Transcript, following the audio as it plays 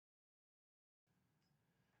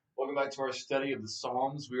Welcome back to our study of the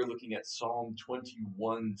Psalms. We are looking at Psalm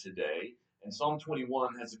 21 today. And Psalm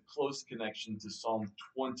 21 has a close connection to Psalm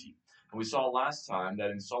 20. And we saw last time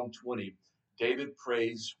that in Psalm 20, David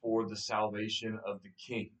prays for the salvation of the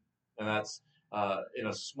king. And that's in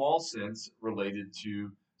a small sense related to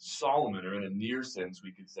Solomon, or in a near sense,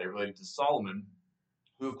 we could say, related to Solomon,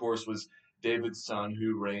 who, of course, was David's son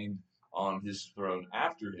who reigned on his throne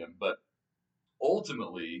after him. But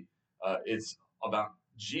ultimately, it's about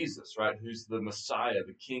Jesus, right? Who's the Messiah,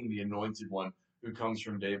 the King, the anointed one who comes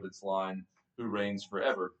from David's line, who reigns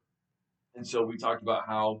forever. And so we talked about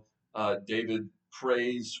how David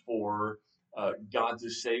prays for God to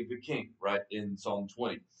save the king, right, in Psalm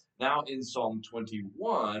 20. Now in Psalm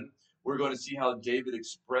 21, we're going to see how David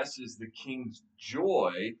expresses the king's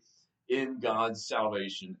joy in God's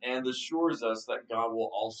salvation and assures us that God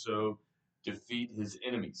will also defeat his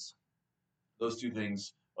enemies. Those two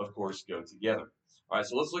things, of course, go together. All right,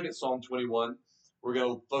 so let's look at Psalm 21. We're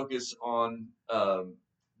going to focus on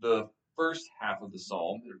the first half of the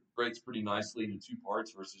psalm. It breaks pretty nicely into two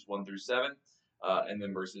parts, verses 1 through 7, and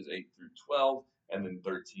then verses 8 through 12, and then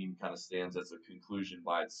 13 kind of stands as a conclusion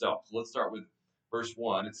by itself. So let's start with verse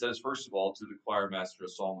 1. It says, first of all, to the choir master, a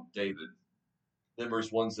psalm of David. Then verse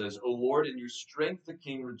 1 says, O Lord, in your strength the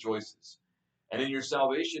king rejoices, and in your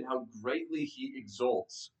salvation how greatly he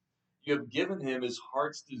exults. You have given him his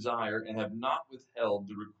heart's desire and have not withheld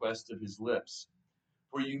the request of his lips.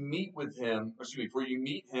 For you meet him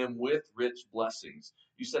with rich blessings.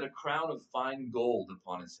 You set a crown of fine gold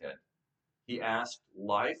upon his head. He asked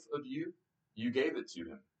life of you, you gave it to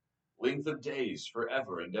him. Length of days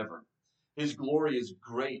forever and ever. His glory is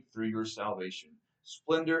great through your salvation.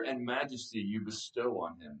 Splendor and majesty you bestow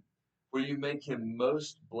on him. For you make him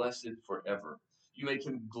most blessed forever. You make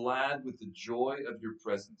him glad with the joy of your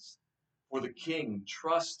presence. For the king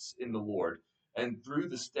trusts in the Lord, and through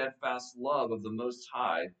the steadfast love of the Most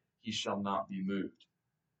High, he shall not be moved.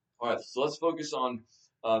 All right, so let's focus on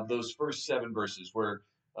those first 7 verses where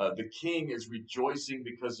the king is rejoicing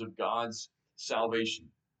because of God's salvation.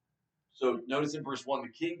 So notice in verse 1, the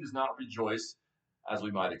king does not rejoice, as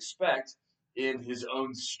we might expect, in his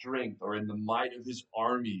own strength or in the might of his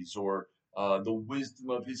armies or the wisdom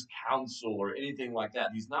of his counsel or anything like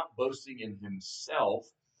that. He's not boasting in himself,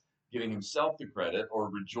 giving himself the credit or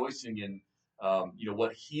rejoicing in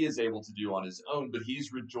what he is able to do on his own, but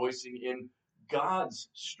he's rejoicing in God's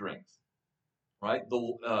strength, right?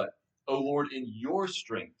 O Lord, in your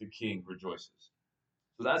strength the king rejoices.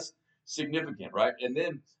 So that's significant, right? And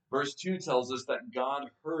then verse 2 tells us that God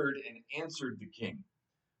heard and answered the king.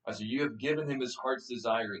 So you have given him his heart's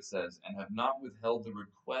desire, it says, and have not withheld the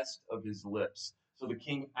request of his lips. So the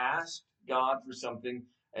king asked God for something,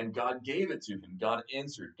 and God gave it to him. God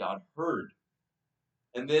answered. God heard.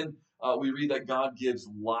 And then we read that God gives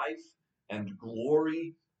life and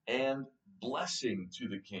glory and blessing to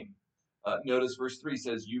the king. Notice verse 3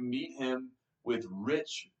 says, you meet him with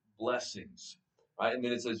rich blessings. Right? And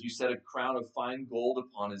then it says, you set a crown of fine gold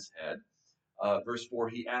upon his head. Verse 4,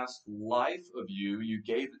 he asked life of you, you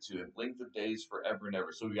gave it to him, length of days forever and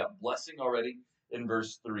ever. So we got blessing already in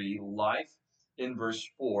verse 3, life in verse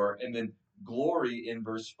 4, and then glory in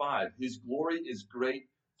verse 5. His glory is great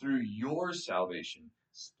through your salvation.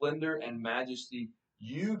 Splendor and majesty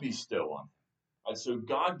you bestow on him. Right, so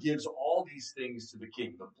God gives all these things to the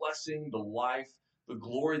king, the blessing, the life, the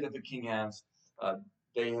glory that the king has.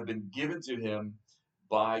 They have been given to him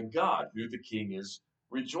by God, who the king is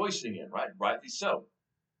rejoicing in, right? Rightly so.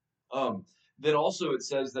 Then also it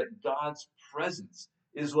says that God's presence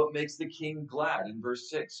is what makes the king glad in verse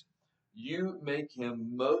 6. You make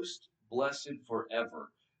him most blessed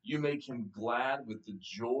forever. You make him glad with the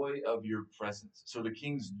joy of your presence. So the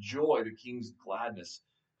king's joy, the king's gladness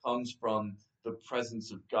comes from the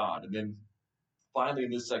presence of God. And then finally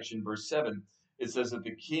in this section, verse 7, it says that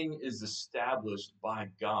the king is established by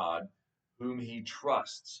God, whom he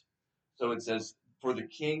trusts. So it says, for the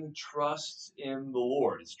king trusts in the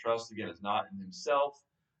Lord. His trust, again, is not in himself.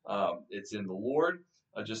 It's in the Lord.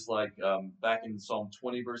 Just like back in Psalm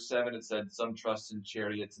 20, verse 7, it said, some trust in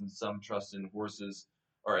chariots and some trust in horses,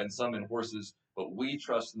 and some in horses, but we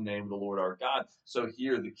trust in the name of the Lord our God. So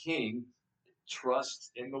here the king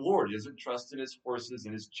trusts in the Lord. He doesn't trust in his horses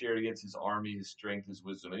and his chariots, his army, his strength, his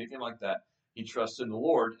wisdom, anything like that. He trusts in the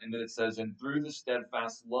Lord. And then it says, and through the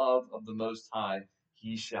steadfast love of the Most High,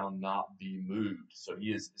 he shall not be moved. So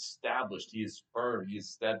he is established, he is firm, he is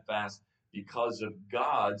steadfast because of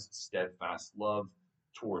God's steadfast love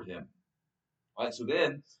toward him. All right, so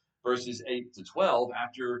then verses 8 to 12,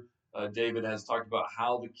 after David has talked about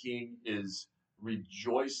how the king is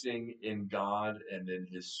rejoicing in God and in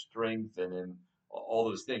his strength and in all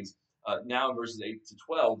those things. Now in verses 8 to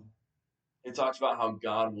 12, it talks about how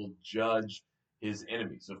God will judge his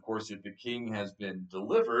enemies. Of course, if the king has been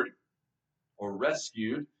delivered or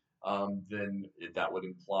rescued, then that would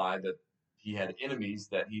imply that he had enemies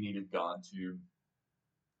that he needed God to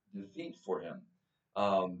defeat for him.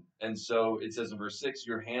 And so it says in verse 6,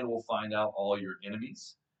 your hand will find out all your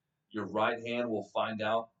enemies. Your right hand will find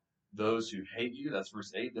out those who hate you. That's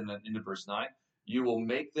verse 8. Then into verse 9. You will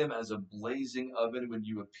make them as a blazing oven when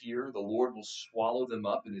you appear. The Lord will swallow them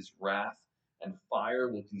up in his wrath, and fire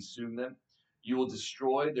will consume them. You will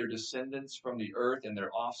destroy their descendants from the earth and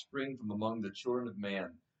their offspring from among the children of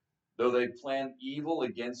man. Though they plan evil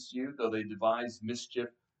against you, though they devise mischief,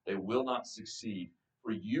 they will not succeed,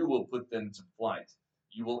 for you will put them to flight.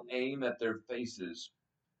 You will aim at their faces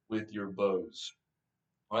with your bows.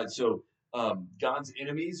 All right, so God's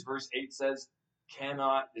enemies, verse 8 says,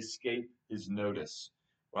 cannot escape his notice.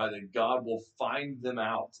 Right, that God will find them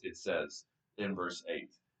out, it says in verse 8.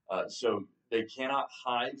 So they cannot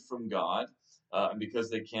hide from God, and because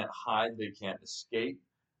they can't hide, they can't escape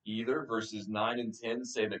either. Verses 9 and 10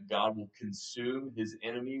 say that God will consume his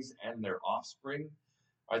enemies and their offspring.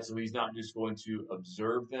 All right, so he's not just going to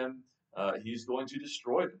observe them, he's going to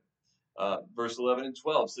destroy them. Verse 11 and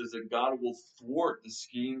 12 says that God will thwart the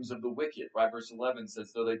schemes of the wicked. Right? Verse 11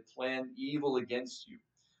 says, though they plan evil against you,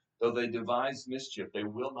 though they devise mischief, they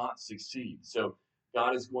will not succeed. So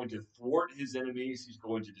God is going to thwart his enemies. He's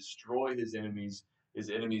going to destroy his enemies. His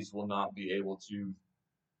enemies will not be able to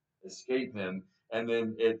escape him. And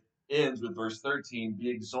then it ends with verse 13, be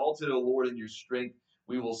exalted, O Lord, in your strength.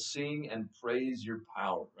 We will sing and praise your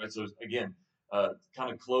power. Right? So again,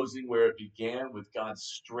 kind of closing where it began with God's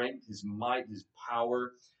strength, his might, his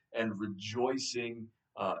power, and rejoicing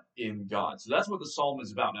in God. So that's what the psalm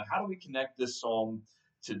is about. Now, how do we connect this psalm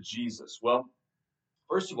to Jesus? Well,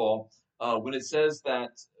 first of all, when it says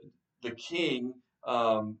that the king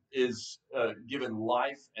is given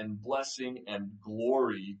life and blessing and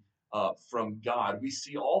glory from God, we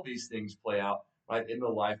see all these things play out right in the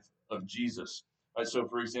life of Jesus. Right? So,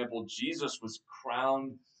 for example, Jesus was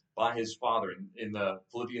crowned by his Father in the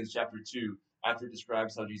Philippians chapter 2, after it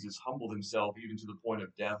describes how Jesus humbled himself even to the point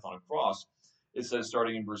of death on a cross. It says,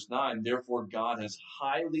 starting in verse 9, therefore God has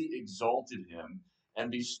highly exalted him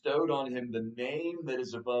and bestowed on him the name that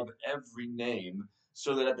is above every name,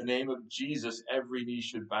 so that at the name of Jesus every knee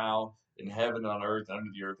should bow in heaven, on earth,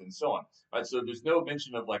 under the earth, and so on. Right? So there's no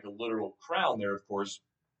mention of like a literal crown there, of course,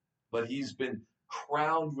 but he's been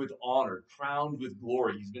crowned with honor, crowned with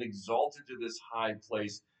glory. He's been exalted to this high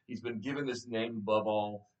place. He's been given this name above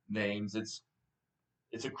all names. It's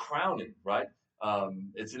a crowning, right?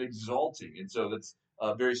 It's an exalting, and so that's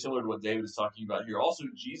very similar to what David is talking about here. Also,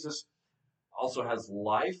 Jesus also has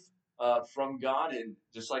life from God, and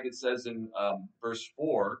just like it says in verse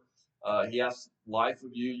 4, he asks life of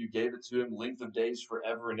you, you gave it to him, length of days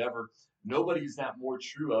forever and ever. Nobody is that more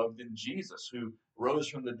true of than Jesus, who rose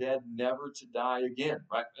from the dead never to die again,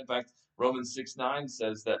 right? In fact, Romans 6:9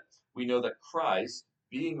 says that we know that Christ,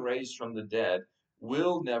 being raised from the dead,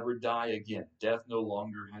 will never die again. Death no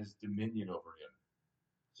longer has dominion over him.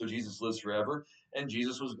 So Jesus lives forever, and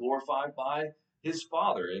Jesus was glorified by his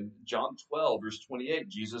Father. In John 12, verse 28,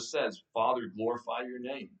 Jesus says, Father, glorify your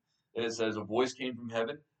name. And it says, a voice came from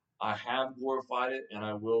heaven, I have glorified it, and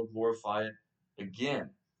I will glorify it again.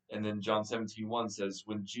 And then John 17:1 says,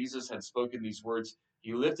 when Jesus had spoken these words,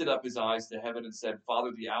 he lifted up his eyes to heaven and said,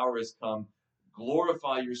 Father, the hour has come.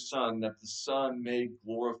 Glorify your Son, that the Son may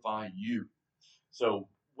glorify you. So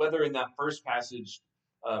whether in that first passage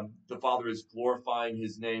the Father is glorifying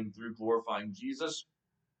his name through glorifying Jesus,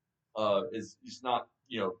 is not,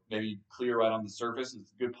 maybe clear right on the surface.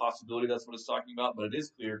 It's a good possibility that's what it's talking about, but it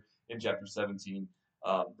is clear in chapter 17,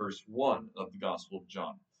 verse 1 of the Gospel of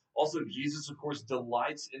John. Also, Jesus, of course,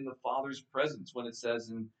 delights in the Father's presence when it says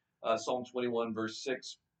in Psalm 21, verse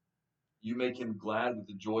 6, you make him glad with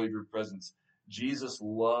the joy of your presence. Jesus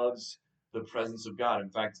loves the presence of God. In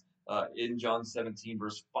fact, in John 17,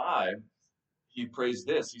 verse 5, he prays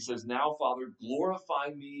this. He says, now, Father, glorify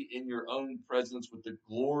me in your own presence with the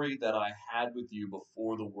glory that I had with you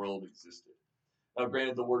before the world existed. Now,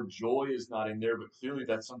 granted, the word joy is not in there, but clearly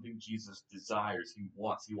that's something Jesus desires. He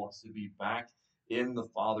wants to be back in the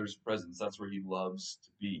Father's presence. That's where he loves to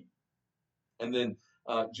be. And then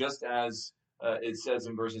just as it says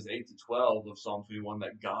in verses 8 to 12 of Psalm 21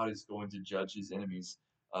 that God is going to judge his enemies,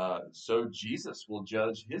 so Jesus will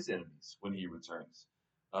judge his enemies when he returns.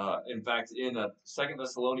 In fact, in 2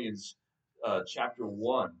 Thessalonians chapter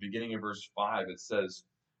 1, beginning in verse 5, it says,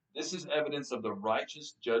 this is evidence of the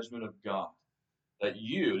righteous judgment of God, that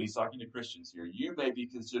you, and he's talking to Christians here, you may be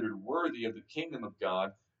considered worthy of the kingdom of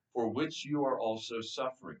God for which you are also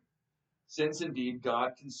suffering. Since indeed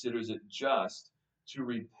God considers it just to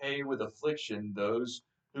repay with affliction those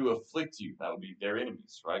who afflict you, that would be their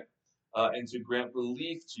enemies, right? And to grant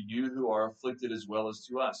relief to you who are afflicted as well as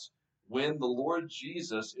to us. When the Lord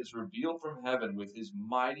Jesus is revealed from heaven with his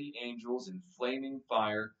mighty angels in flaming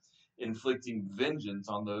fire, inflicting vengeance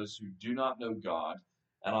on those who do not know God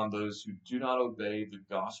and on those who do not obey the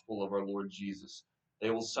gospel of our Lord Jesus. They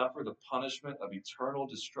will suffer the punishment of eternal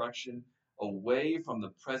destruction away from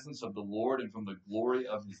the presence of the Lord and from the glory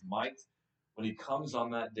of his might when he comes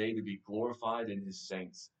on that day to be glorified in his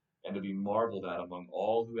saints and to be marveled at among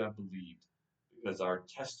all who have believed, because our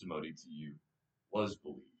testimony to you was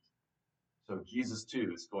believed. So Jesus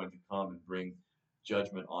too is going to come and bring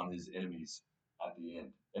judgment on his enemies at the end.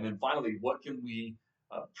 And then finally, what can we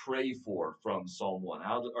pray for from Psalm 1?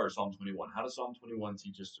 Or Psalm 21? How does Psalm 21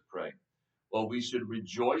 teach us to pray? Well, we should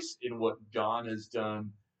rejoice in what God has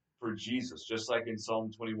done for Jesus. Just like in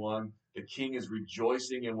Psalm 21, the king is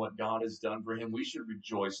rejoicing in what God has done for him. We should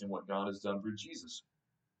rejoice in what God has done for Jesus.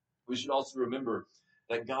 We should also remember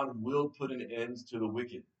that God will put an end to the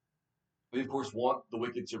wicked. We, of course, want the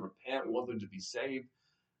wicked to repent. We want them to be saved.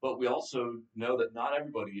 But we also know that not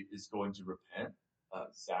everybody is going to repent,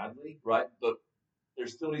 sadly, right? But there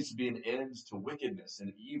still needs to be an end to wickedness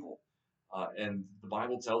and evil. And the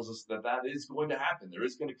Bible tells us that that is going to happen. There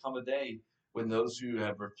is going to come a day when those who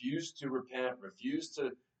have refused to repent, refused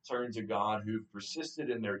to turn to God, who've persisted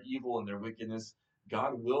in their evil and their wickedness,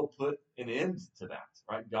 God will put an end to that,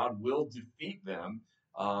 right? God will defeat them,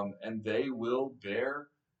 and they will bear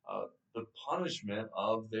uh, the punishment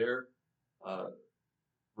of their uh,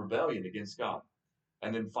 rebellion against God.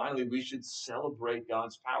 And then finally, we should celebrate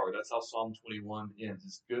God's power. That's how Psalm 21 ends.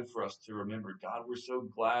 It's good for us to remember, God, we're so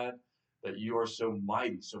glad that you are so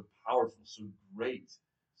mighty, so powerful, so great,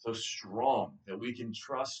 so strong, that we can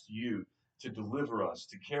trust you to deliver us,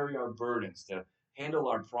 to carry our burdens, to handle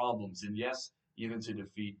our problems, and yes, even to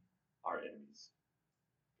defeat our enemies.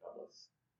 God bless.